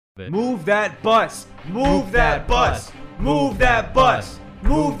Move that bus! Move that bus! Move that bus!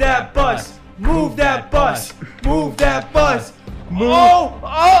 Move that bus! Move that bus! Move that bus!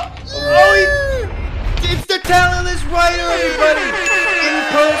 It's the talentless writer, everybody! In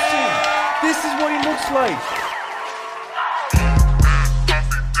person! This is what he looks like!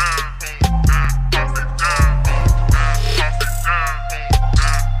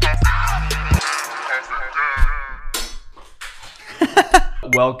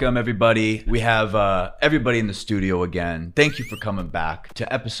 Welcome, everybody. We have everybody in the studio again. Thank you for coming back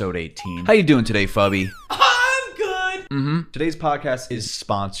to episode 18. How you doing today, Fubby? I'm good. Today's podcast is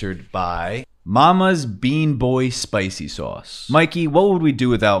sponsored by Mama's Bean Boy Spicy Sauce. Mikey, what would we do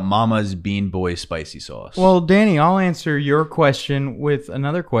without Mama's Bean Boy Spicy Sauce? Well, Danny, I'll answer your question with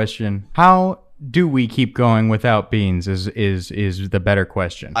another question. How do we keep going without beans is the better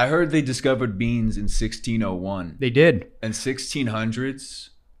question. I heard they discovered beans in 1601. They did. And 1600s,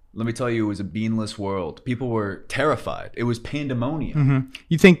 let me tell you, it was a beanless world. People were terrified. It was pandemonium. Mm-hmm.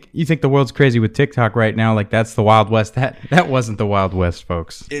 You think the world's crazy with TikTok right now? Like that's the Wild West. That wasn't the Wild West,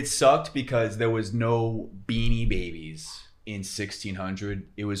 folks. It sucked because there was no Beanie Babies in 1600.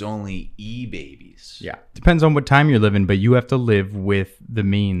 It was only E-babies. Yeah. Depends on what time you're living, but you have to live with the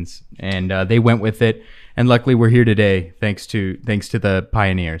means. And they went with it. And luckily we're here today thanks to the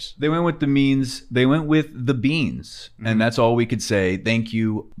pioneers. They went with the means. They went with the beans. And that's all we could say. Thank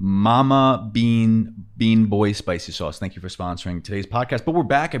you, Mama Bean Boy Spicy Sauce. Thank you for sponsoring today's podcast. But we're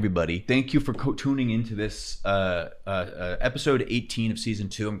back, everybody. Thank you for tuning into this episode 18 of season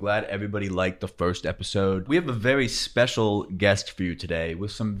 2. I'm glad everybody liked the first episode. We have a very special guest for you today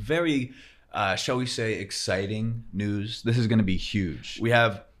with some very, shall we say, exciting news. This is going to be huge. We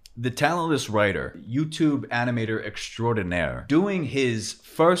have the talentless writer, YouTube animator extraordinaire, doing his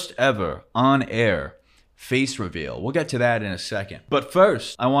first ever on-air face reveal. We'll get to that in a second. But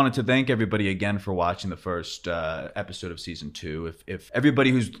first, I wanted to thank everybody again for watching the first episode of season 2. If everybody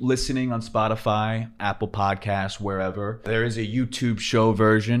who's listening on Spotify, Apple Podcasts, wherever, there is a YouTube show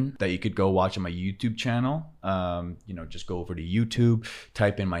version that you could go watch on my YouTube channel. Just go over to YouTube,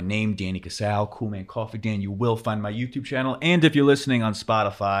 type in my name, Danny Casal, Cool Man Coffee Dan. You will find my YouTube channel. And if you're listening on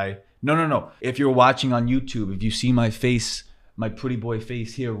Spotify, no. If you're watching on YouTube, if you see my face, my pretty boy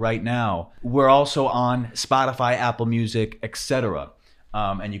face here right now, we're also on Spotify, Apple Music, etc.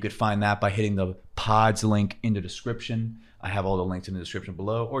 And you could find that by hitting the pods link in the description. I have all the links in the description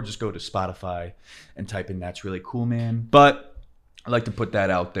below, or just go to Spotify and type in That's Really Cool Man. But I'd like to put that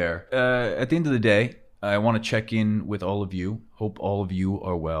out there. At the end of the day, I want to check in with all of you. Hope all of you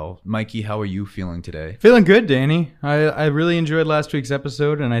are well. Mikey, how are you feeling today? Feeling good, Danny. I really enjoyed last week's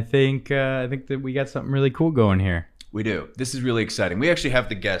episode, and I think that we got something really cool going here. We do. This is really exciting. We actually have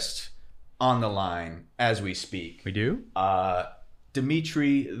the guest on the line as we speak. We do?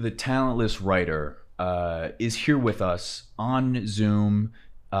 Dimitri, the talentless writer, is here with us on Zoom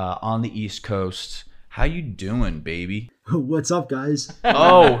on the East Coast. How you doing, baby? What's up, guys?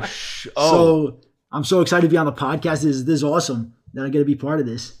 So I'm so excited to be on the podcast. This is awesome that I get to be part of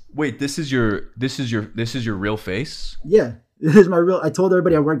this. Wait, this is your real face? Yeah, this is my real. I told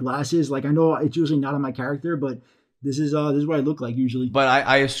everybody I wear glasses. Like I know it's usually not on my character, but this is what I look like usually. But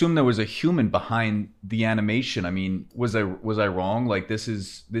I assume there was a human behind the animation. I mean, was I wrong? Like this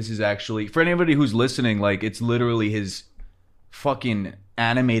is actually, for anybody who's listening, like it's literally his fucking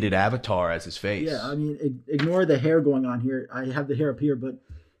animated avatar as his face. Yeah, I mean, ignore the hair going on here. I have the hair up here, but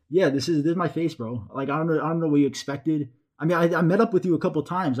yeah, this is my face, bro. Like I don't know what you expected. I mean, I met up with you a couple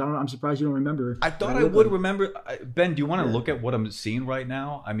times. I'm surprised you don't remember. I thought I would remember. Ben, do you want to look at what I'm seeing right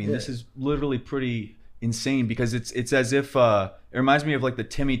now? I mean, This is literally pretty insane because it's as if it reminds me of like the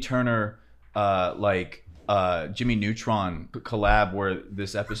Timmy Turner Jimmy Neutron collab, where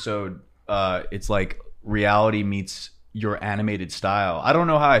this episode it's like reality meets your animated style. I don't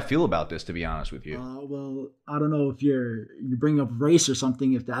know how I feel about this, to be honest with you. Well, I don't know if you're bringing up race or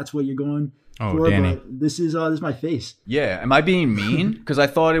something, if that's what you're going for. Danny. But this is my face. Yeah, am I being mean? Because I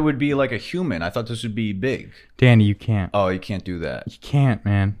thought it would be like a human. I thought this would be big. Danny, you can't. Oh, you can't do that. You can't,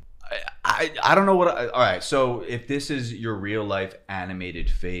 man. I don't know what. All right, so if this is your real life animated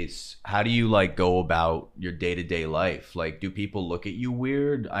face, how do you like go about your day to day life? Like, do people look at you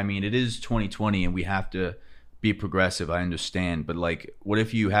weird? I mean, it is 2020 and we have to be progressive. I understand, but like, what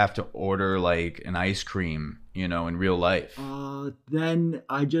if you have to order like an ice cream, in real life? Then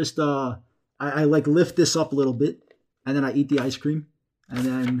I just I like lift this up a little bit, and then I eat the ice cream, and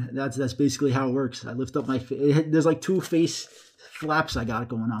then that's basically how it works. I lift up my face. There's like 2 face flaps I got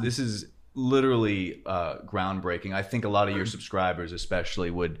going on. This is literally groundbreaking. I think a lot of your subscribers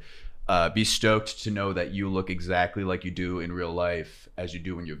especially would be stoked to know that you look exactly like you do in real life as you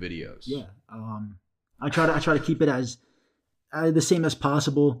do in your videos. Yeah. I try to keep it as the same as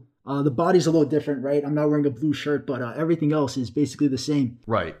possible. The body's a little different, right? I'm not wearing a blue shirt, but everything else is basically the same.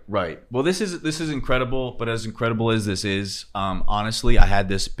 Right. Well, this is incredible, but as incredible as this is, honestly, I had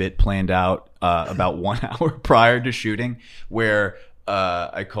this bit planned out about 1 hour prior to shooting, where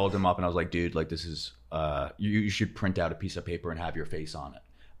I called him up and I was like, dude, like this is you should print out a piece of paper and have your face on it.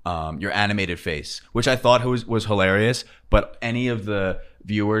 Your animated face, which I thought was hilarious, but any of the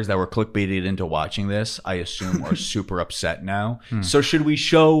viewers that were clickbaited into watching this, I assume are super upset now. So should we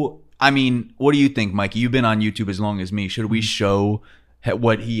show, I mean, what do you think, Mikey? You've been on YouTube as long as me. Should we show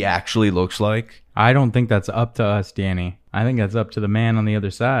what he actually looks like? I don't think that's up to us, Danny. I think that's up to the man on the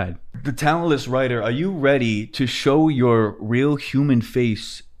other side. The talentless writer, are you ready to show your real human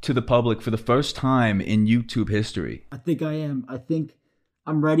face to the public for the first time in YouTube history? I think I am. I think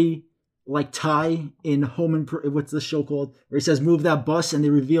I'm ready. Like Ty in what's the show called? Where he says, "Move that bus," and they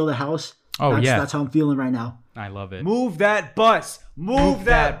reveal the house. That's how I'm feeling right now. I love it. Move that bus. Move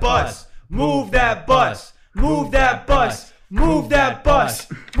that bus. Move that bus. Move that bus. Move that bus.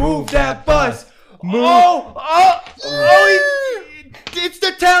 Move that bus. It's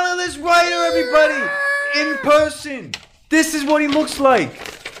the talentless writer, everybody, in person. This is what he looks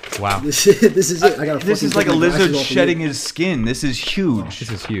like. Wow. This is it. This is like a lizard shedding his skin. This is huge.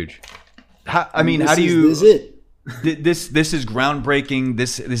 This is huge. How do you? This is it. This is groundbreaking.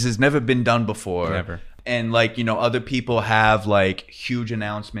 This has never been done before. Never. And like, you know, other people have like huge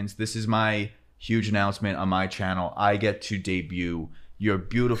announcements. This is my huge announcement on my channel. I get to debut your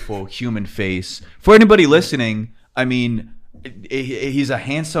beautiful human face. For anybody listening, I mean, he's a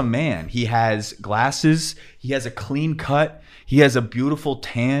handsome man. He has glasses. He has a clean cut. He has a beautiful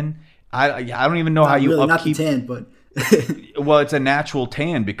tan. I don't even know how you really, upkeep. Not the tan, but well, it's a natural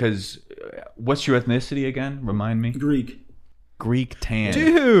tan because what's your ethnicity again? Remind me. Greek tan.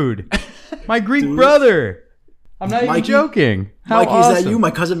 Dude, my Greek brother. I'm not even joking. How Mikey, awesome. is that you,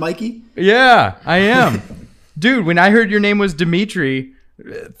 my cousin Mikey? Yeah, I am. Dude, when I heard your name was Dimitri,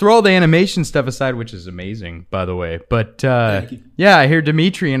 throw all the animation stuff aside, which is amazing, by the way. But yeah, I hear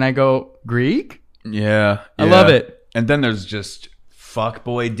Dimitri and I go, Greek? Yeah. I love it. And then there's just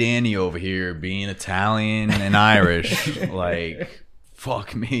fuckboy Danny over here being Italian and Irish. Like,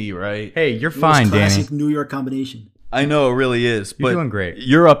 fuck me, right? Hey, you're fine, classic Danny. New York combination. I know, it really is. You're but doing great.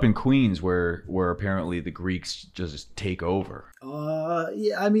 You're up in Queens where apparently the Greeks just take over.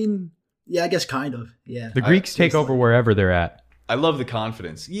 Yeah, I mean, yeah, I guess kind of. Yeah. The Greeks take over wherever they're at. I love the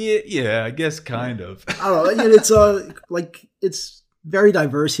confidence. Yeah, I guess kind of. I don't know. It's it's very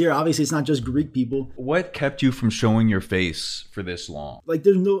diverse here. Obviously, it's not just Greek people. What kept you from showing your face for this long? Like,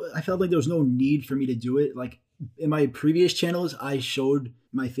 I felt like there was no need for me to do it. Like, in my previous channels, I showed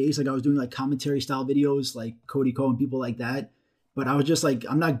my face. Like, I was doing like commentary style videos, like Cody Ko and people like that. But I was just like,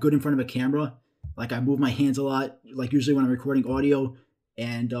 I'm not good in front of a camera. Like, I move my hands a lot, like usually when I'm recording audio.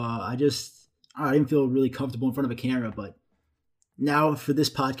 And I didn't feel really comfortable in front of a camera. But now for this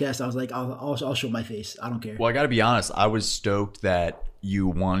podcast, I was like, I'll show my face. I don't care. Well, I got to be honest. I was stoked that you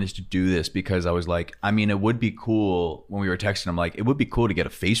wanted to do this because I was like, I mean, it would be cool when we were texting. I'm like, it would be cool to get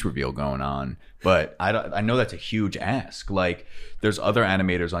a face reveal going on, but I know that's a huge ask. Like, there's other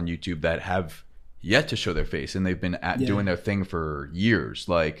animators on YouTube that have yet to show their face, and they've been doing their thing for years.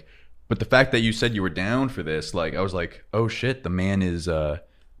 Like, but the fact that you said you were down for this, like, I was like, oh shit, the man is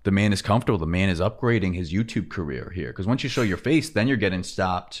comfortable. The man is upgrading his YouTube career here. Because once you show your face, then you're getting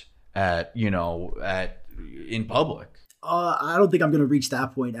stopped in public. I don't think I'm gonna reach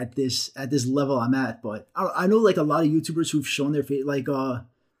that point at this level I'm at, but I know like a lot of YouTubers who've shown their face. Like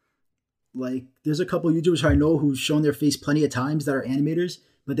there's a couple of YouTubers who I know who've shown their face plenty of times that are animators,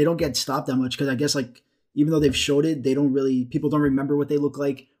 but they don't get stopped that much because I guess like even though they've showed it, people don't remember what they look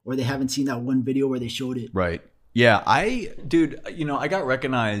like, or they haven't seen that one video where they showed it. Right. Yeah, I got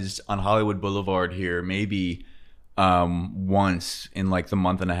recognized on Hollywood Boulevard here maybe once in like the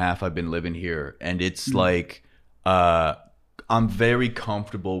month and a half I've been living here, and it's like I'm very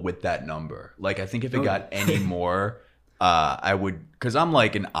comfortable with that number. Like, I think if it got any more, I would, because I'm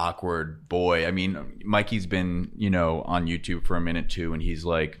like an awkward boy. I mean, Mikey's been on YouTube for a minute too, and he's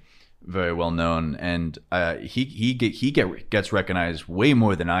like very well known, and he gets recognized way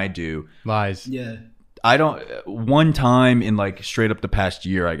more than I do. Lies. Yeah. I don't. One time in like straight up the past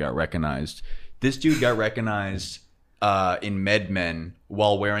year, I got recognized. This dude got recognized in Med Men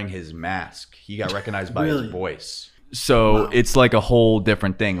while wearing his mask. He got recognized by his voice. So it's like a whole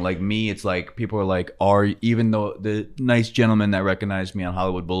different thing. Like me, it's like people are like, even though the nice gentleman that recognized me on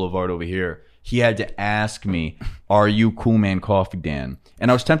Hollywood Boulevard over here, he had to ask me, "Are you Cool Man Coffee Dan?" And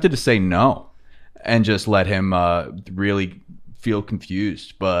I was tempted to say no, and just let him really feel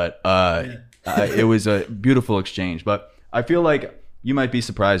confused. But it was a beautiful exchange. But I feel like you might be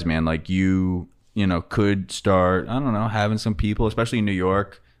surprised, man. Like you know, could start, I don't know, having some people, especially in New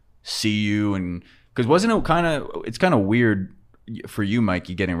York, see you. And because wasn't it it's kind of weird for you,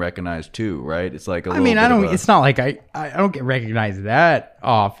 Mikey, getting recognized too, right? It's like it's not like I don't get recognized that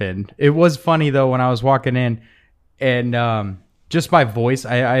often. It was funny though when I was walking in, and just my voice,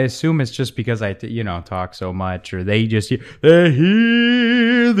 I assume it's just because I talk so much, or they hear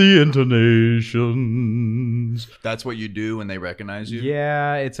the intonations. That's what you do when they recognize you?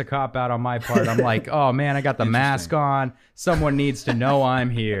 Yeah, it's a cop out on my part. I'm like, oh man, I got the mask on. Someone needs to know I'm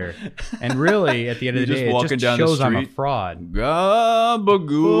here. And really, at the end of the day, it just shows I'm a fraud. Gabagoo,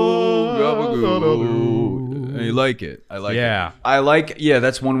 gabagoo. You like it. I like it.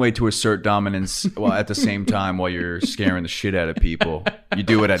 That's one way to assert dominance while at the same time while you're scaring the shit out of people. You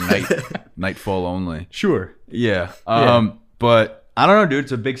do it at night, nightfall only. Sure. Yeah. But I don't know, dude.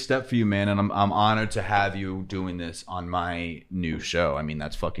 It's a big step for you, man, and I'm honored to have you doing this on my new show. I mean,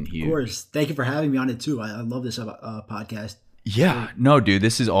 that's fucking huge. Of course. Thank you for having me on it too. I love this podcast. Yeah, no, dude,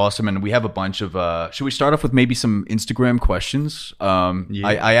 this is awesome, and we have a bunch of. Should we start off with maybe some Instagram questions?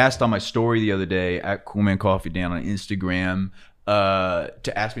 I asked on my story the other day at Cool Man Coffee Dan on Instagram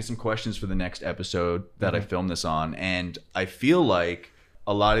to ask me some questions for the next episode that I filmed this on, and I feel like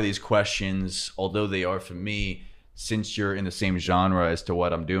a lot of these questions, although they are for me, since you're in the same genre as to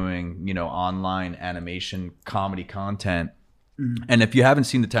what I'm doing, online animation comedy content, and if you haven't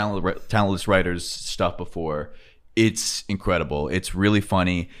seen the Talentless Writers stuff before. It's incredible. It's really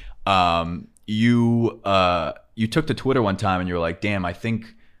funny. You took to Twitter one time and you were like, damn, I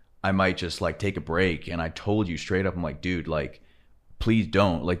think I might just like take a break. And I told you straight up, I'm like, dude, like, please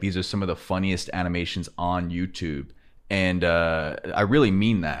don't. Like, these are some of the funniest animations on YouTube. And I really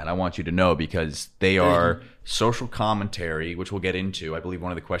mean that. I want you to know, because they are social commentary, which we'll get into. I believe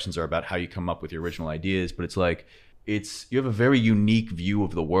one of the questions are about how you come up with your original ideas, but it's like, you have a very unique view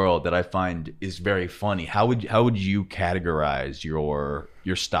of the world that I find is very funny. How would you categorize your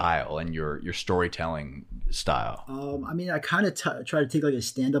style and your storytelling style? I mean, I kind of try to take like a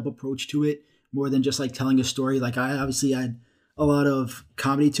stand-up approach to it more than just like telling a story. Like I obviously add a lot of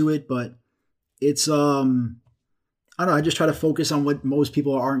comedy to it, but it's I don't know. I just try to focus on what most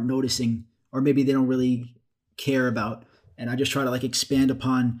people aren't noticing, or maybe they don't really care about. And I just try to like expand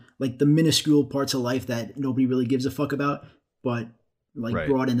upon like the minuscule parts of life that nobody really gives a fuck about, but like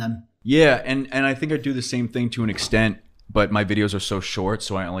broaden them. Yeah, and I think I do the same thing to an extent, but my videos are so short,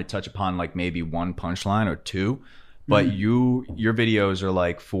 so I only touch upon like maybe one punchline or two. But your videos are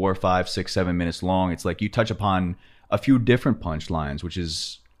like 4, 5, 6, 7 minutes long. It's like you touch upon a few different punchlines, which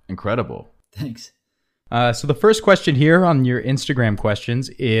is incredible. Thanks. So the first question here on your Instagram questions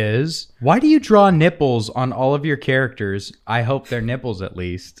is, why do you draw nipples on all of your characters? I hope they're nipples at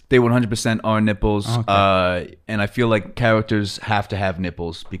least. They 100% are nipples. Okay. And I feel like characters have to have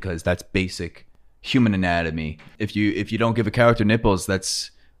nipples because that's basic human anatomy. If you don't give a character nipples,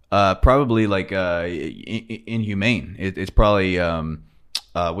 that's probably like inhumane. It's probably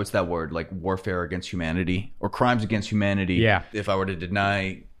what's that word? Like warfare against humanity or crimes against humanity. Yeah. If I were to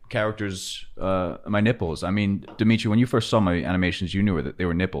deny characters my nipples. I mean, Dimitri, when you first saw my animations, you knew that they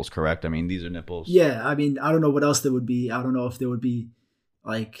were nipples, correct? I mean, these are nipples. Yeah, I mean, I don't know what else there would be. I don't know if there would be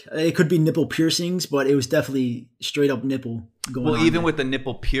like, it could be nipple piercings, but it was definitely straight up nipple going on. Well, even with the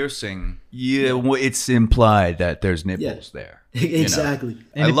nipple piercing, it's implied that there's nipples there. Exactly.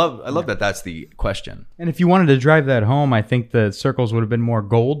 I love that that's the question. And if you wanted to drive that home, I think the circles would have been more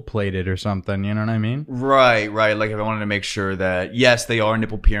gold plated or something, you know what I mean? Right. Like if I wanted to make sure that, yes, they are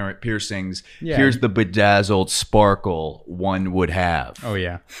nipple piercings. Yeah. Here's the bedazzled sparkle one would have. Oh,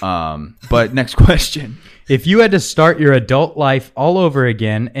 yeah. But next question. If you had to start your adult life all over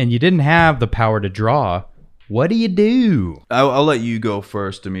again and you didn't have the power to draw, what do you do? I'll let you go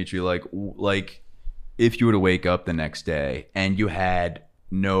first, Dimitri. Like if you were to wake up the next day and you had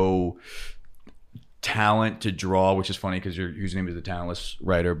no talent to draw, which is funny because your username is the Talentless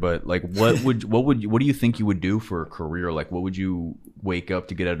Writer, but like what do you think you would do for a career? Like what would you wake up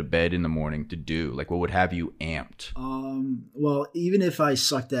to get out of bed in the morning to do? Like what would have you amped? Well, even if I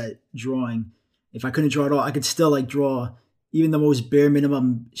sucked at drawing, if I couldn't draw at all, I could still like draw even the most bare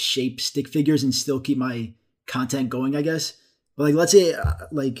minimum shape stick figures and still keep my content going, I guess. But like, let's say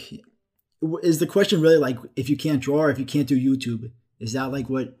like, is the question really like if you can't draw or if you can't do YouTube? Is that like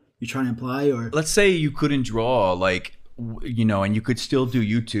what you're trying to imply? Or let's say you couldn't draw, like, you know, and you could still do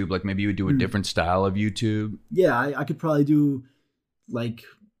YouTube. Like maybe you would do a different style of YouTube. Yeah, I could probably do like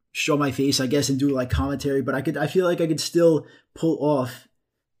show my face, I guess, and do like commentary, but I feel like I could still pull off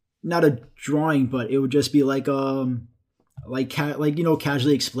not a drawing, but it would just be like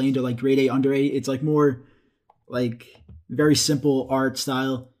casually explained, or like grade A, under A. It's like more like very simple art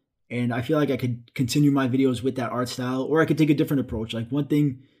style. And I feel like I could continue my videos with that art style, or I could take a different approach. Like one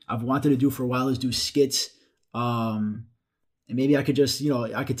thing I've wanted to do for a while is do skits. And maybe I could just,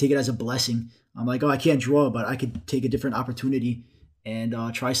 I could take it as a blessing. I'm like, oh, I can't draw, but I could take a different opportunity and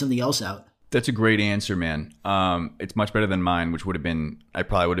try something else out. That's a great answer, man. It's much better than mine, which would have been, I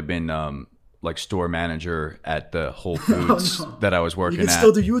probably would have been like store manager at the Whole Foods that I was working at. You can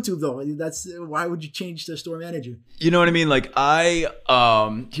still do YouTube though. That's why would you change to store manager? You know what I mean? Like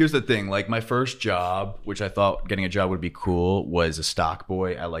here's the thing. Like my first job, which I thought getting a job would be cool, was a stock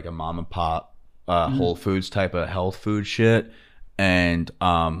boy at like a mom and pop Whole Foods type of health food shit. And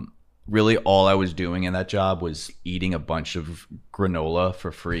really all I was doing in that job was eating a bunch of granola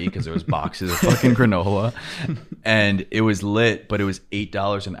for free because there was boxes of fucking granola, and it was lit, but it was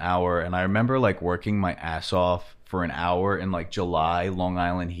 $8 an hour. And I remember like working my ass off for an hour in like July, Long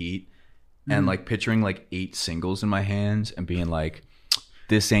Island heat, and like picturing like 8 singles in my hands and being like,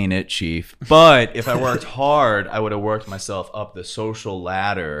 this ain't it, chief. But if I worked hard, I would have worked myself up the social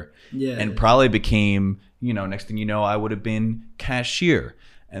ladder and probably became, next thing you know, I would have been cashier.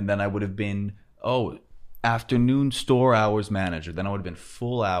 And then I would have been, afternoon store hours manager. Then I would have been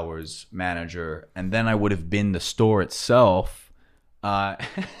full hours manager. And then I would have been the store itself. You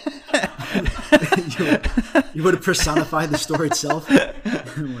would have personified the store itself?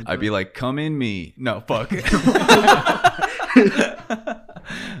 Oh, I'd be like, come in me. No, fuck.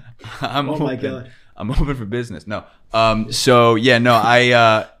 I'm open for business. No.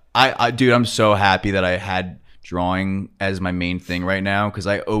 Dude, I'm so happy that I had drawing as my main thing right now, because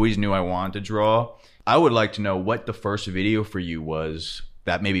I always knew I wanted to draw. I would like to know what the first video for you was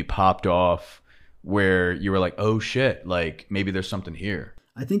that maybe popped off where you were like, oh shit, like maybe there's something here.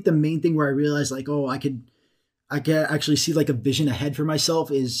 I think the main thing where I realized like, I can actually see like a vision ahead for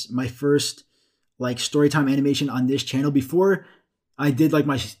myself is my first like storytime animation on this channel. Before I did like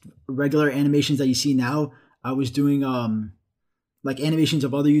my regular animations that you see now, I was doing like animations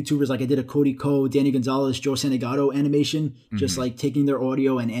of other YouTubers. Like I did a Cody Ko, Danny Gonzalez, Joe Santagato animation, just like taking their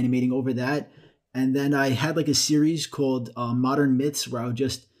audio and animating over that. And then I had like a series called Modern Myths, where I would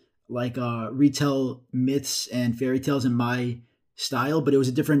just like retell myths and fairy tales in my style, but it was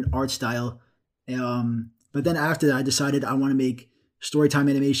a different art style. But then after that, I decided I want to make storytime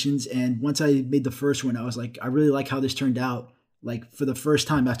animations. And once I made the first one, I was like, I really like how this turned out. Like for the first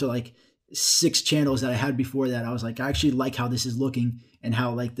time after like 6 channels that I had before that, I was like, I actually like how this is looking and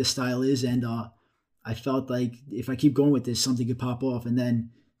how like this style is. And I felt like if I keep going with this, something could pop off. And then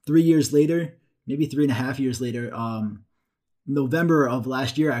 3 years later, maybe 3.5 years later, November of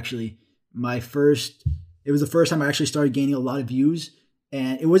last year, actually, it was the first time I actually started gaining a lot of views.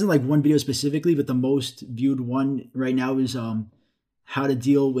 And it wasn't like one video specifically, but the most viewed one right now is how to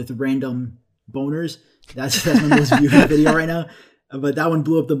deal with random boners. That's my most viewed video right now. But that one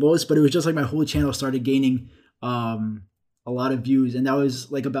blew up the most. But it was just like my whole channel started gaining a lot of views. And that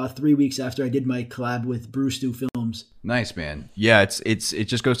was like about 3 weeks after I did my collab with Brew Stew Films. Nice, man. Yeah, it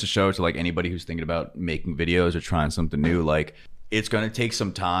just goes to show to like anybody who's thinking about making videos or trying something new, like it's going to take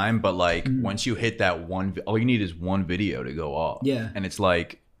some time, but like once you hit that one, all you need is one video to go off. Yeah. And it's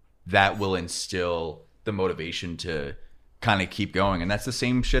like that will instill the motivation to kind of keep going. And that's the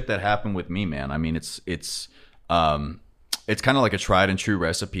same shit that happened with me, man. I mean, it's kind of like a tried and true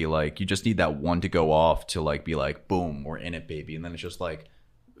recipe. Like you just need that one to go off to like be like, boom, we're in it, baby. And then it's just like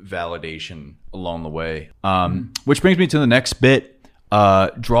validation along the way. Which brings me to the next bit.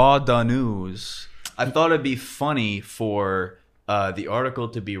 Draw the news. I thought it'd be funny for the article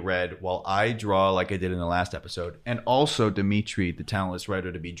to be read while I draw like I did in the last episode, and also Dimitri, the talentless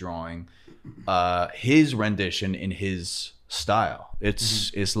writer, to be drawing his rendition in his style.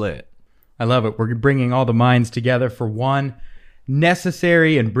 It's lit. I love it. We're bringing all the minds together for one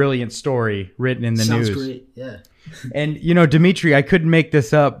necessary and brilliant story written in the news. Sounds great. Yeah. And Dimitri, I couldn't make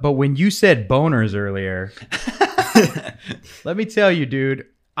this up, but when you said boners earlier, let me tell you, dude,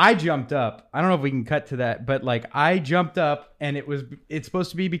 I jumped up. I don't know if we can cut to that, but like I jumped up, and it's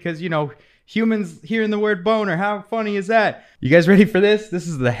supposed to be because, humans hearing the word boner. How funny is that? You guys ready for this? This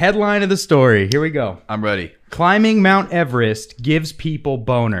is the headline of the story. Here we go. I'm ready. Climbing Mount Everest gives people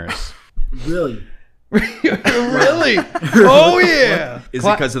boners. Really? Really? Oh, yeah. Is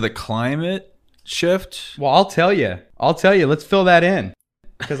it because of the climate shift? Well, I'll tell you. Let's fill that in,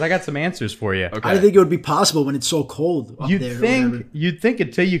 because I got some answers for you. Okay. I didn't think it would be possible when it's so cold up there. You'd think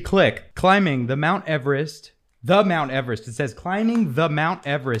until you click. Climbing the Mount Everest The Mount Everest. It says climbing the Mount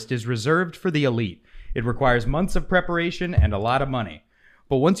Everest is reserved for the elite. It requires months of preparation and a lot of money.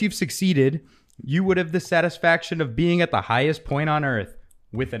 But once you've succeeded, you would have the satisfaction of being at the highest point on Earth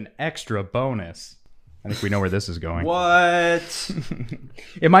with an extra bonus. I think we know where this is going. What?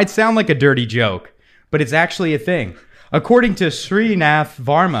 It might sound like a dirty joke, but it's actually a thing. According to Srinath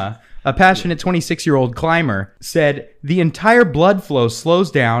Varma, a passionate 26-year-old climber, said, the entire blood flow slows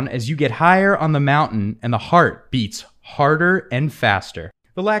down as you get higher on the mountain and the heart beats harder and faster.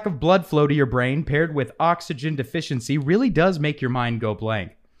 The lack of blood flow to your brain paired with oxygen deficiency really does make your mind go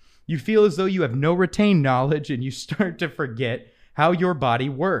blank. You feel as though you have no retained knowledge and you start to forget how your body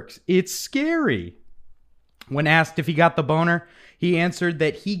works. It's scary. When asked if he got the boner, he answered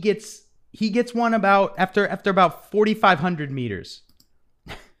that he gets one about after about 4,500 meters.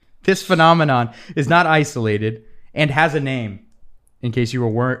 This phenomenon is not isolated and has a name. In case you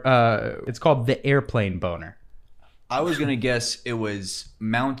were, it's called the airplane boner. I was gonna guess it was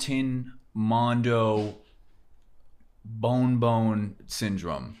mountain mondo bone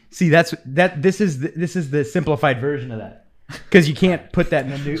syndrome. See, this is the simplified version of that, because you can't put that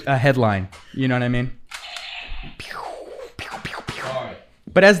in a headline. You know what I mean?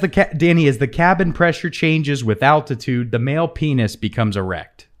 But as Danny, as the cabin pressure changes with altitude, the male penis becomes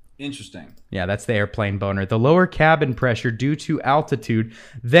erect. Interesting. Yeah, that's the airplane boner. The lower cabin pressure due to altitude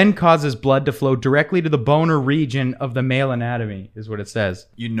then causes blood to flow directly to the boner region of the male anatomy, is what it says.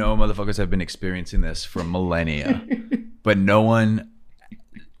 You know, motherfuckers have been experiencing this for millennia, but no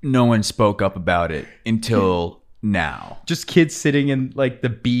one spoke up about it until now. Just kids sitting in like the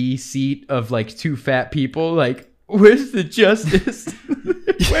B seat of like two fat people, like, where's the justice?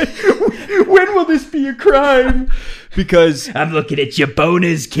 when will this be a crime? Because I'm looking at your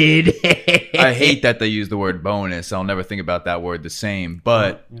bonus, kid. I hate that they use the word bonus. I'll never think about that word the same.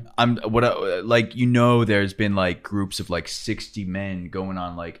 But there's been like groups of like 60 men going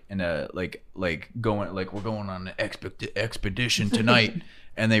on like in a we're going on an expedition tonight,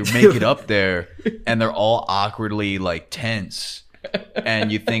 and they make it up there, and they're all awkwardly like tense,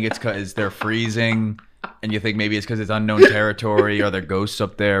 and you think it's because they're freezing. And you think maybe it's because it's unknown territory or there are ghosts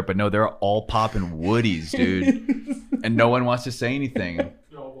up there. But no, they're all popping woodies, dude. And no one wants to say anything.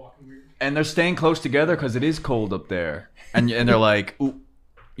 They're all walking weird. And they're staying close together because it is cold up there. And they're like, ooh.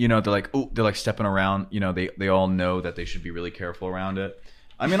 You know, they're like stepping around. You know, they all know that they should be really careful around it.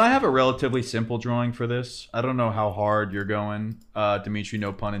 I mean, I have a relatively simple drawing for this. I don't know how hard you're going, Dimitri,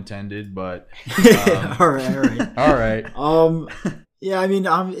 no pun intended. But all right. All right. Yeah, I mean,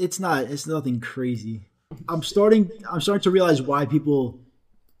 it's nothing crazy. I'm starting to realize why people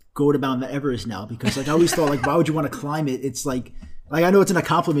go to Mount Everest now, because like I always thought, like, why would you want to climb it? It's like I know it's an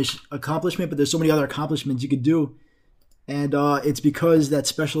accomplishment, but there's so many other accomplishments you could do, and it's because that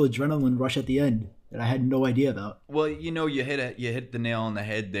special adrenaline rush at the end that I had no idea about. Well, you know, you hit the nail on the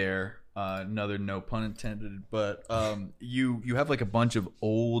head there. Another no pun intended, but you have like a bunch of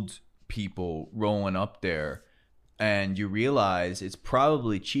old people rolling up there. And you realize it's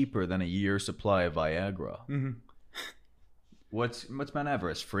probably cheaper than a year's supply of Viagra. Mm-hmm. What's Mount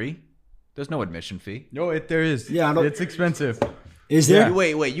Everest? Free? There's no admission fee. No, there is. Yeah, it's expensive. Is there?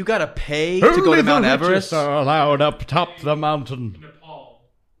 Yeah. Wait. You gotta pay to go to Mount Everest? Are allowed up top the mountain. Nepal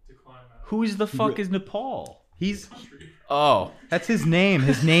to climb out. Who's the fuck is Nepal? Oh, that's his name.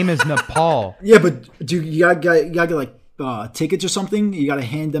 His name is Nepal. Yeah, but you gotta get like tickets or something. You gotta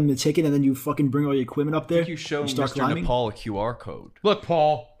hand them the ticket, and then you fucking bring all your equipment up there. You show start Mr. climbing. Nepal a QR code. Look,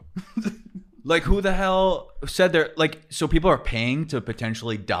 Paul. Like, who the hell said they're like? So people are paying to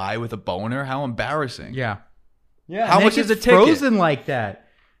potentially die with a boner? How embarrassing! Yeah. How much is the ticket? Frozen like that.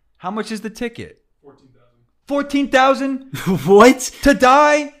 How much is the ticket? 14,000. 14,000 What? to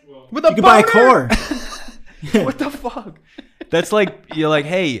die Well, with a You can buy a boner? car. What the fuck? That's like, you're like,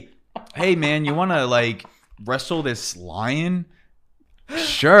 hey man, you want to like wrestle this lion?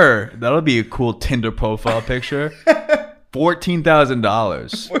 Sure, that'll be a cool Tinder profile picture.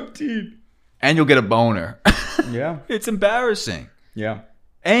 $14,000, 14. and you'll get a boner. Yeah. It's embarrassing, Yeah.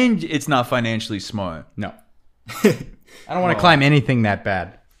 and it's not financially smart. No. I don't want to climb anything that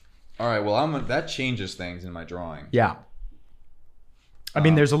bad. All right, well, that changes things in my drawing. Yeah. I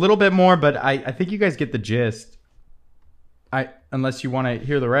mean, there's a little bit more, but I think you guys get the gist. Unless you want to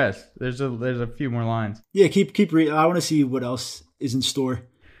hear the rest. There's a few more lines. Yeah, keep reading. I want to see what else is in store.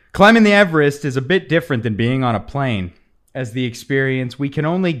 Climbing the Everest is a bit different than being on a plane. As the experience we can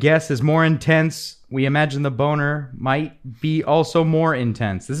only guess is more intense, we imagine the boner might be also more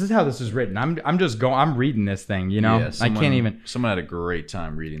intense. This is how this is written. I'm reading this thing, you know. Yeah, I can't even. Someone had a great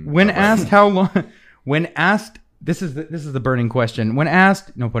time reading. When asked this is the burning question. When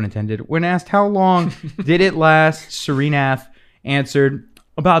asked, no pun intended, when asked how long did it last, Serinath answered,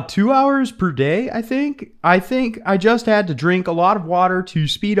 about 2 hours per day, I think. I just had to drink a lot of water to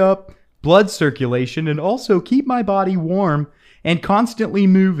speed up blood circulation and also keep my body warm and constantly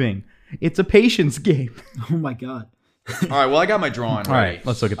moving. It's a patience game. Oh my god. All right, well, I got my drawing. All right,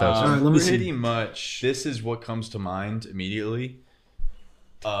 let's look at those. All right, let me see. Pretty much, this is what comes to mind immediately.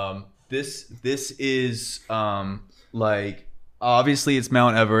 This is like, obviously it's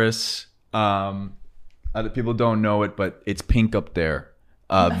Mount Everest. Other people don't know it, but it's pink up there.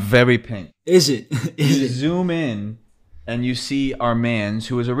 Very pink. Is it? Is You it? zoom in and you see our mans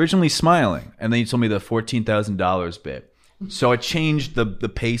who was originally smiling, and then you told me the $14,000 bit. So I changed the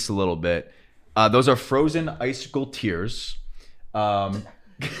pace a little bit. Those are frozen icicle tears,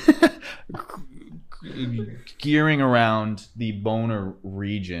 gearing around the boner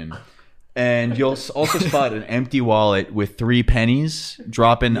region. And you'll also spot an empty wallet with 3 pennies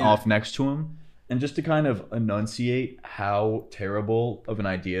dropping off next to him. And just to kind of enunciate how terrible of an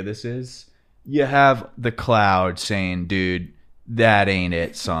idea this is, you have the cloud saying, dude, that ain't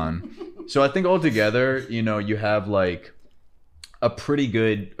it, son. So I think altogether, you have like a pretty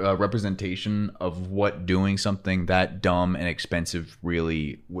good representation of what doing something that dumb and expensive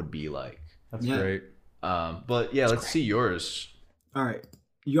really would be like. That's Yeah. great. But yeah, let's see yours. All right.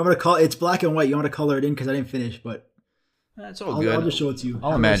 You want me to color? It's black and white. You want to color it in because I didn't finish, but That's all I'll, good. I'll just show it to you.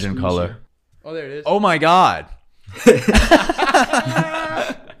 I'll imagine color. Oh, there it is. Oh my god.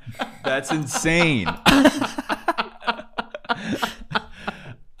 That's insane.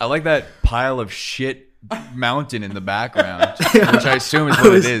 I like that pile of shit mountain in the background, which I assume is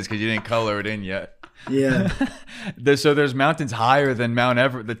what it is because you didn't color it in yet. Yeah. So there's mountains higher than Mount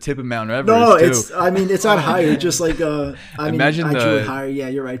Everest, the tip of Mount Everest. No, too. it's not higher. Just like Imagine I drew the- it higher. Yeah,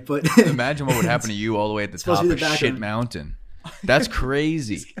 you're right. But Imagine what would happen to you all the way at the supposed top to of be the shit background. mountain. That's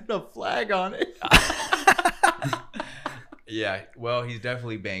crazy. a flag on it. Yeah, well, he's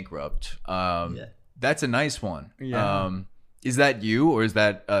definitely bankrupt. Yeah. That's a nice one. Yeah. Is that you, or is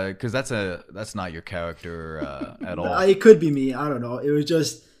that because that's not your character at all? it could be me. I don't know. It was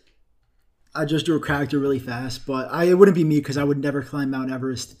just I just drew a character really fast, but it wouldn't be me because I would never climb Mount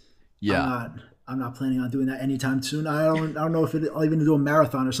Everest. Yeah, I'm not planning on doing that anytime soon. I don't know if I'll even do a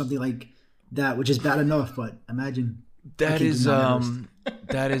marathon or something like that, which is bad enough. But imagine that can is do Mount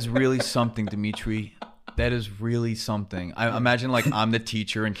that is really something, Dimitri. That is really something. I imagine like I'm the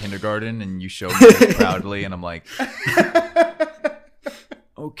teacher in kindergarten, and you show me this proudly, and I'm like,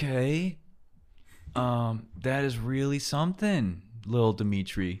 okay, that is really something, little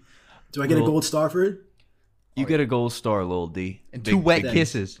Dimitri. Do I get a gold star for it? You get a gold star, little D. And 2 wet Thanks.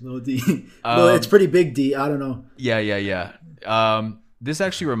 kisses. Little D. Well, it's pretty big D. I don't know. Yeah. This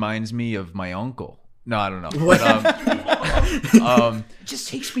actually reminds me of my uncle. No, I don't know. What? But, It just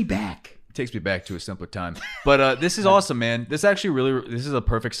takes me back. it takes me back to a simpler time. But this is awesome, man. This actually this is a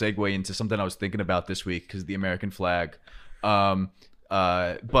perfect segue into something I was thinking about this week because the American flag. But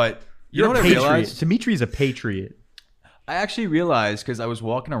you know what I realized? Dimitri's a patriot. I actually realized because I was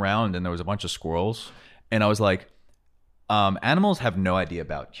walking around and there was a bunch of squirrels, and I was like, animals have no idea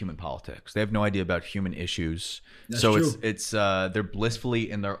about human politics. They have no idea about human issues. That's so true. it's they're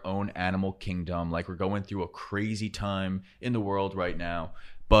blissfully in their own animal kingdom. Like we're going through a crazy time in the world right now,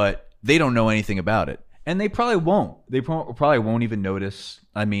 but they don't know anything about it. And they probably won't. They probably won't even notice.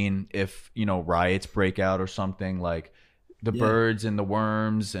 I mean, if, riots break out or something, like the birds and the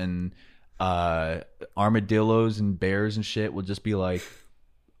worms and armadillos and bears and shit will just be like,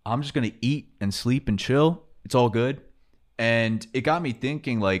 I'm just going to eat and sleep and chill. It's all good. And it got me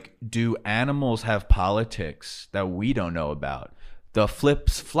thinking, like, do animals have politics that we don't know about? The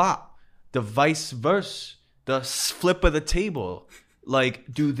flips flop, the vice versa, the flip of the table.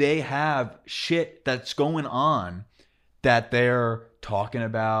 Like, do they have shit that's going on that they're talking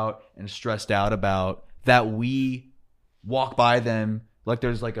about and stressed out about that we walk by them like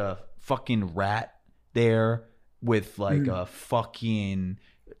there's like a fucking rat there with like a fucking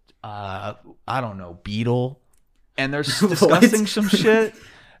I don't know, beetle, and they're discussing some shit,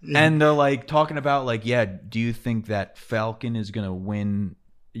 and they're like talking about like, yeah, do you think that Falcon is gonna win,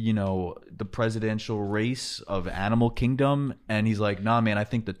 the presidential race of Animal Kingdom? And he's like, nah, man, I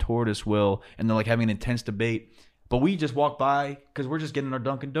think the tortoise will. And they're like having an intense debate, but we just walk by because we're just getting our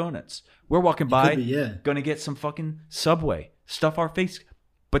Dunkin' Donuts. We're walking by, be, yeah. gonna get some fucking Subway, stuff our face.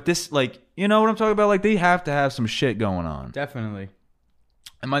 But this, like, you know what I'm talking about? Like, they have to have some shit going on. Definitely.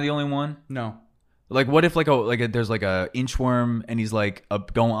 Am I the only one? No. Like, what if there's like a inchworm and he's like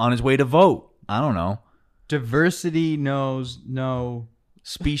going on his way to vote? I don't know. Diversity knows no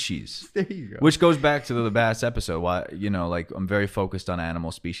species. There you go. Which goes back to the Bass episode. Why, like I'm very focused on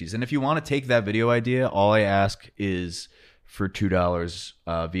animal species. And if you want to take that video idea, all I ask is for $2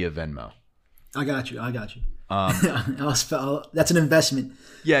 via Venmo. I got you. That's an investment.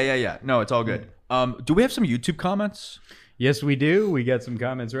 Yeah. No, it's all good. Do we have some YouTube comments? Yes, we do. We got some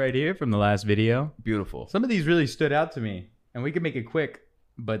comments right here from the last video. Beautiful. Some of these really stood out to me, and we can make it quick,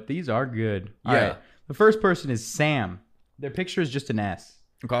 but these are good. All Yeah. right. The first person is Sam. Their picture is just an S.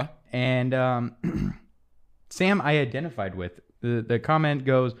 Okay. And Sam, I identified with. The comment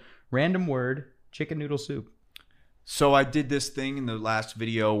goes, random word, chicken noodle soup. So I did this thing in the last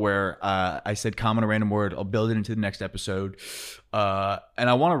video where I said comment a random word. I'll build it into the next episode. And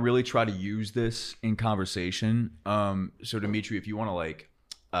I want to really try to use this in conversation. So Dimitri, if you want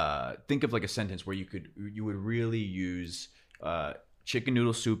to think of like a sentence where you would really use chicken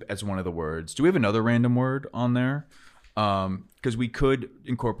noodle soup as one of the words. Do we have another random word on there? Because we could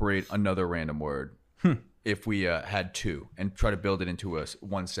incorporate another random word if we had two and try to build it into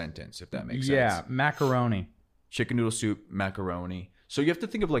one sentence, if that makes sense. Yeah, macaroni. Chicken noodle soup, macaroni. So you have to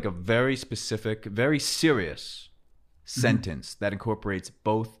think of like a very specific, very serious sentence that incorporates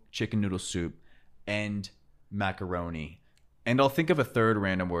both chicken noodle soup and macaroni. And I'll think of a third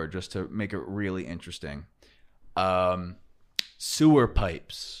random word just to make it really interesting. Sewer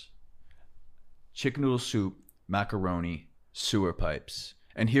pipes. Chicken noodle soup, macaroni, sewer pipes.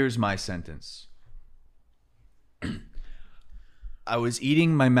 And here's my sentence. I was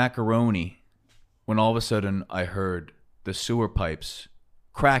eating my macaroni when all of a sudden I heard the sewer pipes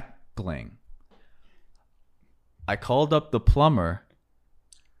crackling. I called up the plumber,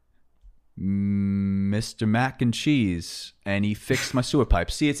 Mr. Mac and Cheese, and he fixed my sewer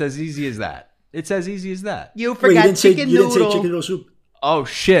pipes. See, it's as easy as that. It's as easy as that. You Wait, forgot you didn't say chicken noodle soup. Oh,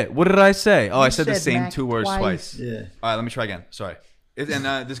 shit. What did I say? Oh, I said the said same Mac two words twice. Yeah. All right, let me try again. Sorry. And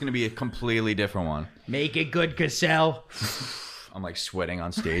this is going to be a completely different one. Make it good, Cassell. I'm like sweating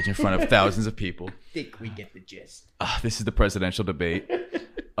on stage in front of thousands of people. Think we get the gist. This is the presidential debate.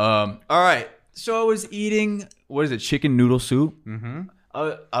 All right. So I was eating, what is it, chicken noodle soup? Mm-hmm.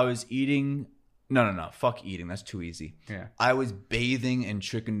 I was eating, no. Fuck eating. That's too easy. Yeah. I was bathing in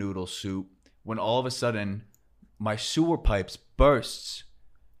chicken noodle soup when all of a sudden my sewer pipes bursts.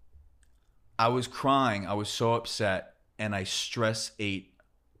 I was crying. I was so upset. And I stress ate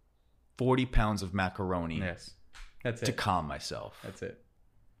 40 pounds of macaroni Yes. That's to it. calm myself. That's it.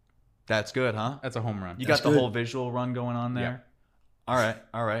 That's good, huh? That's a home run. You That's got the good. whole visual run going on there? Yeah.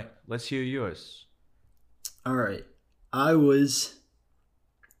 All right. Let's hear yours. All right. I don't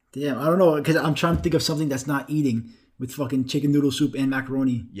know, because I'm trying to think of something that's not eating with fucking chicken noodle soup and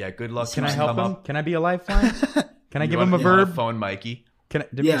macaroni. Yeah, good luck. Can I help Come him? up. Can I be a lifeline? Can I give You him a wanna- you wanna verb? phone Mikey. Can I,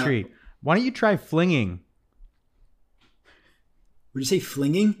 Dimitri, why don't you try flinging? Would you say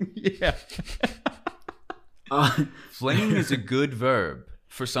flinging? Yeah. Flinging is a good verb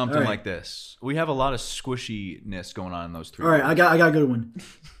for something All right. like this. We have a lot of squishiness going on in those three. All right, I got a good one.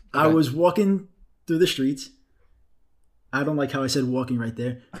 I was walking through the streets. I don't like how I said walking right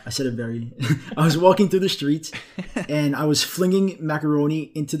there. I said it very. I was walking through the streets, and I was flinging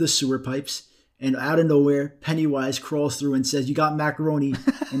macaroni into the sewer pipes. And out of nowhere, Pennywise crawls through and says, "You got macaroni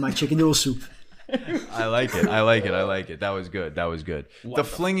in my chicken noodle soup." I like it. That was good. The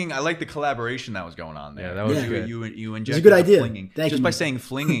flinging, I like the collaboration that was going on there. Yeah, that was Yeah. good. You a injected good the idea. flinging. Thank Just you. by saying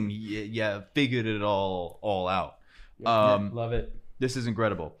flinging, you figured it all out. Love it. This is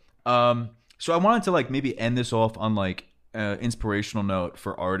incredible. So I wanted to maybe end this off on inspirational note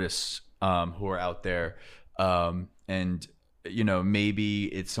for artists who are out there, and maybe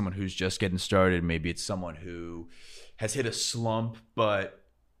it's someone who's just getting started, maybe it's someone who has hit a slump, but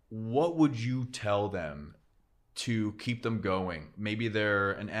what would you tell them to keep them going? Maybe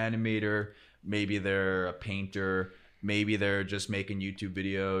they're an animator, maybe they're a painter, maybe they're just making YouTube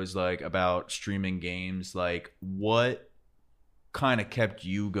videos about streaming games. What kind of kept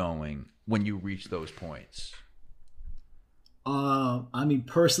you going when you reached those points? I mean,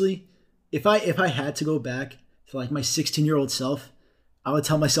 personally, if I had to go back to my 16-year-old self, I would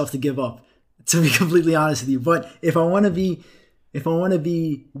tell myself to give up. To be completely honest with you, but if I want to be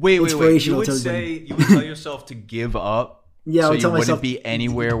Wait. You inspirational would to say everybody, you would tell yourself to give up, Yeah, I so would you tell wouldn't myself- be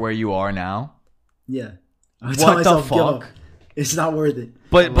anywhere where you are now. yeah, I would What tell the myself give up. fuck? It's not worth it.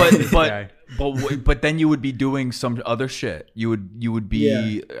 But this guy. but then you would be doing some other shit. You would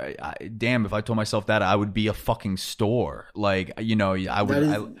be damn. If I told myself that, I would be a fucking store. I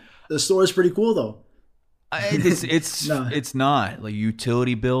would. The store is pretty cool though. It's No. it's not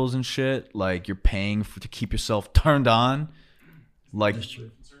utility bills and shit. You're paying to keep yourself turned on. That's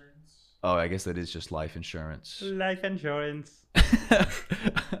true. Oh, I guess that is just life insurance. Life insurance.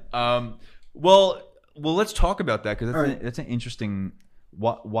 Well, let's talk about that because All right. that's an interesting.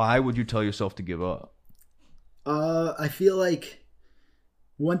 Why would you tell yourself to give up? I feel like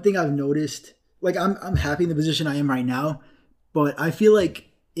one thing I've noticed, like I'm happy in the position I am right now, but I feel like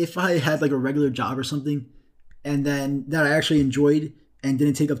if I had like a regular job or something, and then that I actually enjoyed and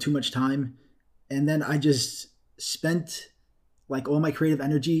didn't take up too much time, and then I just spent like all my creative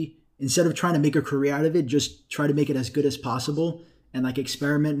energy instead of trying to make a career out of it, just try to make it as good as possible and like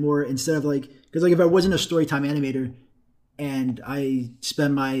experiment more instead of like, because like if I wasn't a storytime animator and I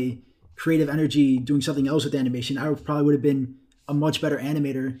spent my creative energy doing something else with animation, I probably would have been a much better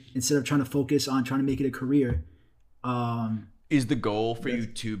animator instead of trying to focus on trying to make it a career. Is the goal for you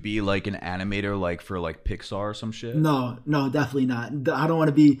to be like an animator, like for like Pixar or some shit? No, definitely not. I don't want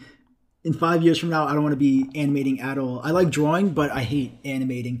to be, in 5 years from now, I don't want to be animating at all. I like drawing, but I hate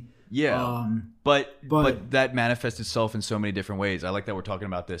animating. Yeah. But that manifests itself in so many different ways. I like that we're talking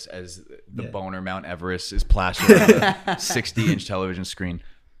about this as the boner Mount Everest is plastered on a 60-inch television screen.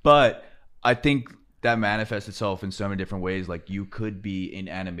 But I think that manifests itself in so many different ways. Like you could be in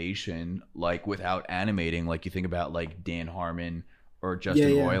animation, like without animating. Like you think about like Dan Harmon or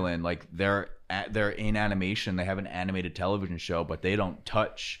Justin Roiland. Like they're in animation. They have an animated television show, but they don't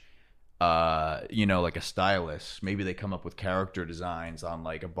touch like a stylist. Maybe they come up with character designs on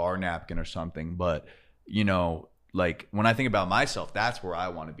like a bar napkin or something. But, like when I think about myself, that's where I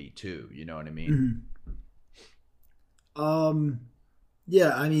want to be too. You know what I mean? Mm-hmm.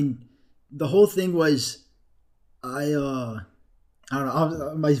 Yeah, I mean, the whole thing was, I don't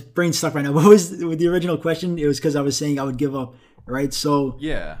know, my brain's stuck right now. What was with the original question? It was because I was saying I would give up, right? So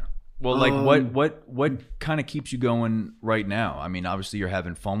yeah. Well, like what kind of keeps you going right now? I mean, obviously you're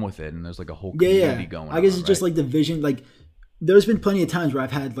having fun with it, and there's like a whole community going on. I guess it's just like the vision. Like, there's been plenty of times where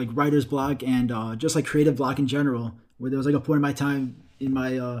I've had like writer's block and just like creative block in general, where there was like a point in my time in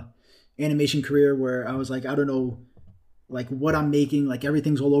my animation career where I was like, I don't know, like what I'm making, like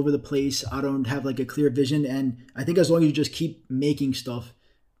everything's all over the place. I don't have like a clear vision, and I think as long as you just keep making stuff,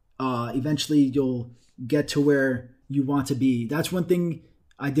 eventually you'll get to where you want to be. That's one thing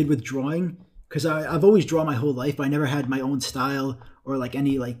I did with drawing, because I've always drawn my whole life, but I never had my own style or like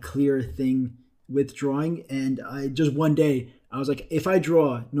any like clear thing with drawing. And I just one day I was like, if I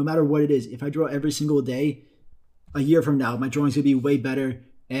draw, no matter what it is, if I draw every single day, a year from now, my drawing's gonna be way better.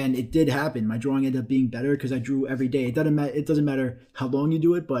 And it did happen. My drawing ended up being better because I drew every day. It doesn't matter how long you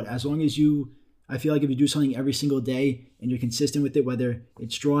do it, but as long as I feel like if you do something every single day and you're consistent with it, whether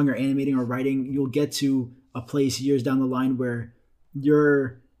it's drawing or animating or writing, you'll get to a place years down the line where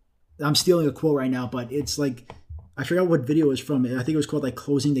I'm stealing a quote right now, but it's like, I forgot what video it was from. I think it was called like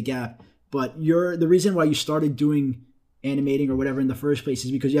Closing the Gap. But the reason why you started doing animating or whatever in the first place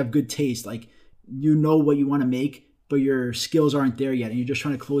is because you have good taste. Like, you know what you want to make, but your skills aren't there yet, and you're just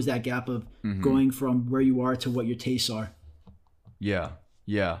trying to close that gap of going from where you are to what your tastes are. Yeah.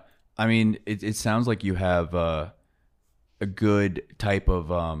 I mean, it sounds like you have a good type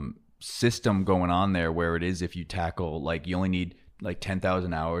of system going on there, where it is if you tackle, like, you only need like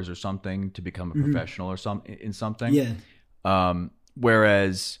 10,000 hours or something to become a professional or in something. Yeah.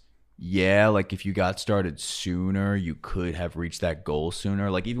 Whereas, like if you got started sooner, you could have reached that goal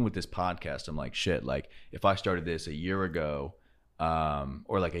sooner. Like even with this podcast, I'm like, shit, like if I started this a year ago,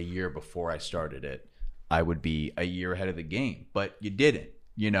 or like a year before I started it, I would be a year ahead of the game. But you didn't,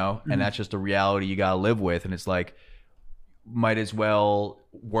 and that's just a reality you got to live with. And it's like, might as well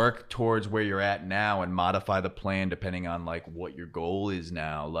work towards where you're at now and modify the plan depending on like what your goal is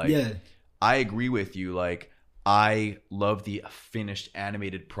now. Like, I agree with you. Like, I love the finished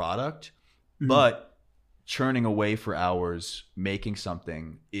animated product, but churning away for hours making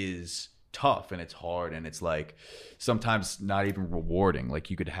something is tough, and it's hard, and it's like sometimes not even rewarding. Like,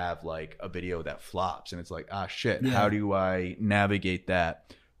 you could have like a video that flops and it's like, shit, how do I navigate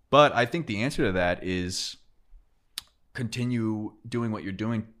that? But I think the answer to that is continue doing what you're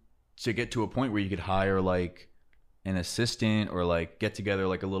doing to get to a point where you could hire like an assistant or like get together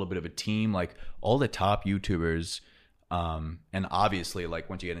like a little bit of a team, like all the top YouTubers. And obviously, like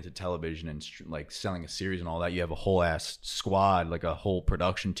once you get into television and like selling a series and all that, you have a whole ass squad, like a whole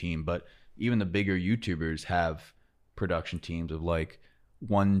production team. But even the bigger YouTubers have production teams of like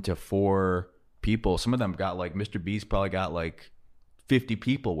 1 to 4 people. Some of them got like Mr. Beast probably got like 50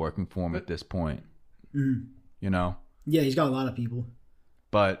 people working for him at this point. Yeah, he's got a lot of people.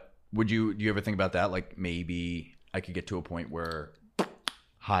 But do you ever think about that? Like, maybe I could get to a point where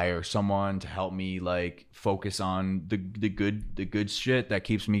hire someone to help me like focus on the good shit that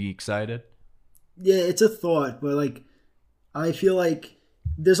keeps me excited. Yeah, it's a thought, but like, I feel like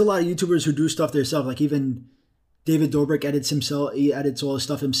there's a lot of YouTubers who do stuff themselves. Like even David Dobrik edits himself. He edits all his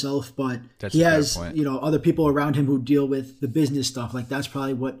stuff himself, but That's he a fair has, point. other people around him who deal with the business stuff. Like that's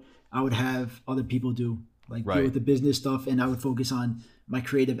probably what I would have other people do. Like Right. deal with the business stuff, and I would focus on my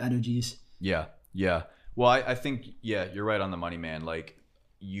creative energies. Yeah. Well, I think, you're right on the money, man. Like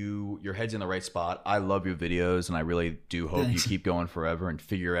your head's in the right spot. I love your videos, and I really do hope Thanks. you keep going forever and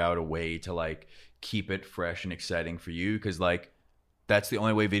figure out a way to like keep it fresh and exciting for you. Cause like, that's the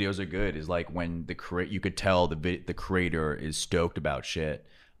only way videos are good is like when you could tell the creator is stoked about shit.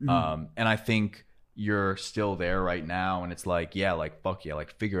 And I think you're still there right now, and it's like, fuck yeah,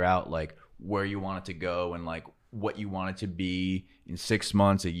 like figure out like where you want it to go and like what you want it to be in 6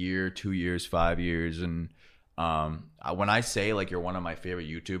 months, a year, 2 years, 5 years. And when I say like you're one of my favorite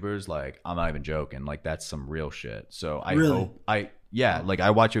YouTubers, like I'm not even joking. Like that's some real shit. So I Really? hope like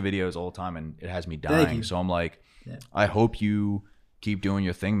I watch your videos all the time, and it has me dying. you. So I'm like, Yeah. I hope you keep doing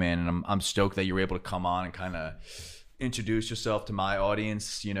your thing, man. And I'm stoked that you were able to come on and kind of introduce yourself to my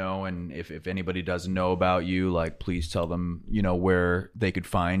audience, and if anybody doesn't know about you, like please tell them, where they could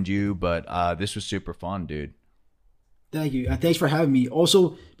find you. But this was super fun, dude. Thank you. Thanks for having me.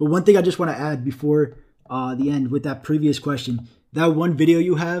 Also, but one thing I just want to add before the end with that previous question, that one video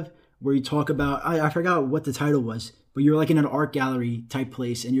you have where you talk about, I forgot what the title was, but you're like in an art gallery type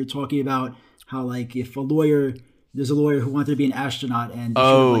place, and you're talking about how like if there's a lawyer who wanted to be an astronaut and should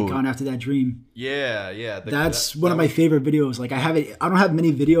have like gone after that dream. Yeah. That's one of my favorite videos. Like I don't have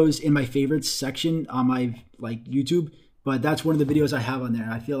many videos in my favorites section on my like YouTube, but that's one of the videos I have on there.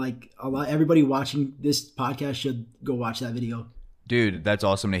 And I feel like everybody watching this podcast should go watch that video. Dude, that's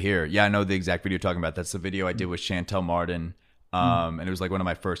awesome to hear. Yeah, I know the exact video you're talking about. That's the video I did with Chantel Martin. And it was like one of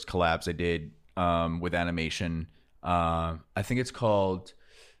my first collabs I did with animation. I think it's called,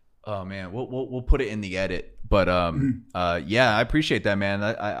 oh man, we'll put it in the edit. But yeah, I appreciate that, man.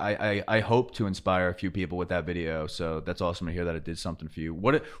 I hope to inspire a few people with that video. So that's awesome to hear that it did something for you.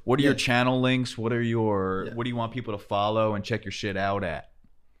 What are your channel links? What do you want people to follow and check your shit out at?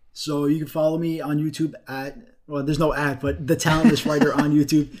 So you can follow me on YouTube well, there's no at, but The Talentless Writer on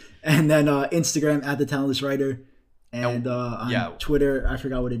YouTube, and then Instagram at The Talentless Writer, and on Twitter, I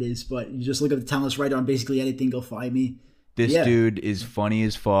forgot what it is, but you just look up The Talentless Writer on basically anything, you'll find me. This dude is funny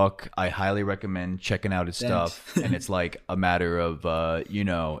as fuck. I highly recommend checking out his stuff. And it's like a matter of,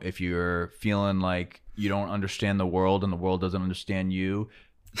 if you're feeling like you don't understand the world and the world doesn't understand you,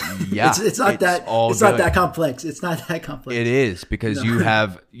 it's not that complex. It's not that complex. It is, because you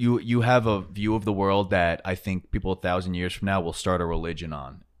have a view of the world that I think people 1,000 years from now will start a religion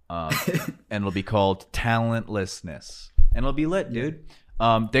on, and it'll be called talentlessness, and it'll be lit, dude.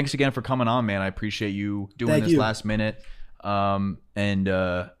 Thanks again for coming on, man. I appreciate you doing this last minute. Yeah,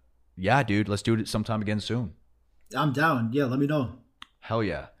 dude, let's do it sometime again soon. I'm down. Yeah, let me know. Hell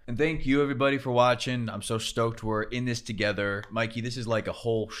yeah. And thank you, everybody, for watching. I'm so stoked we're in this together. Mikey, this is like a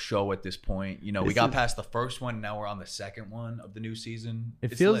whole show at this point. We got past the first one. Now we're on the second one of the new season.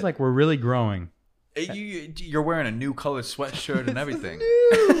 It feels like we're really growing. You're wearing a new colored sweatshirt and everything.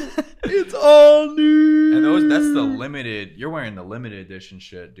 It's all new. And that's the limited. You're wearing the limited edition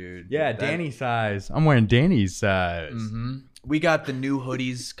shit, dude. Yeah, Danny size. I'm wearing Danny's size. Mm-hmm. We got the new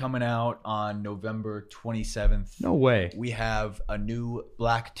hoodies coming out on November 27th. No way. We have a new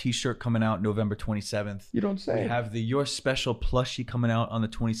black t-shirt coming out November 27th. You don't say. We have the Your Special plushie coming out on the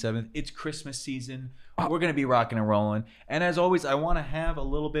 27th. It's Christmas season. We're going to be rocking and rolling. And as always, I want to have a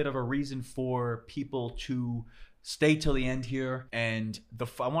little bit of a reason for people to stay till the end here. And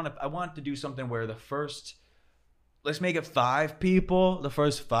I want to do something where let's make it 5 people. The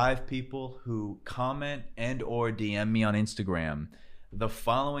first 5 people who comment and or DM me on Instagram the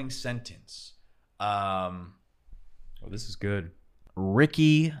following sentence. This is good.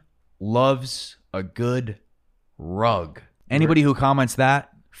 Ricky loves a good rug. Anybody who comments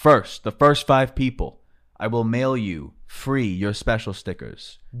that, the first 5 people, I will mail you free Your Special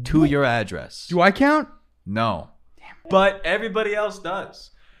stickers to your address. Do I count? No. But everybody else does.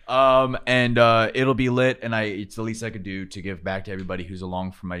 And it'll be lit, and it's the least I could do to give back to everybody who's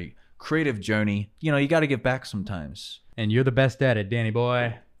along for my creative journey. You got to give back sometimes. And you're the best at it, Danny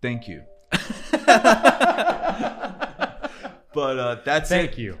boy. Thank you. But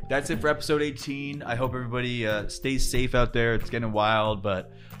Thank you. That's it for episode 18. I hope everybody stays safe out there. It's getting wild,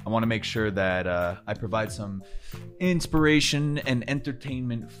 but I want to make sure that I provide some inspiration and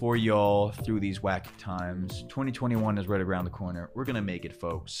entertainment for y'all through these wacky times. 2021 is right around the corner. We're going to make it,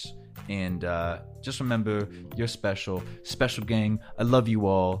 folks. And just remember, you're special. Special gang. I love you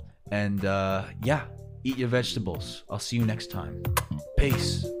all. And eat your vegetables. I'll see you next time.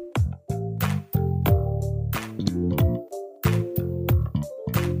 Peace.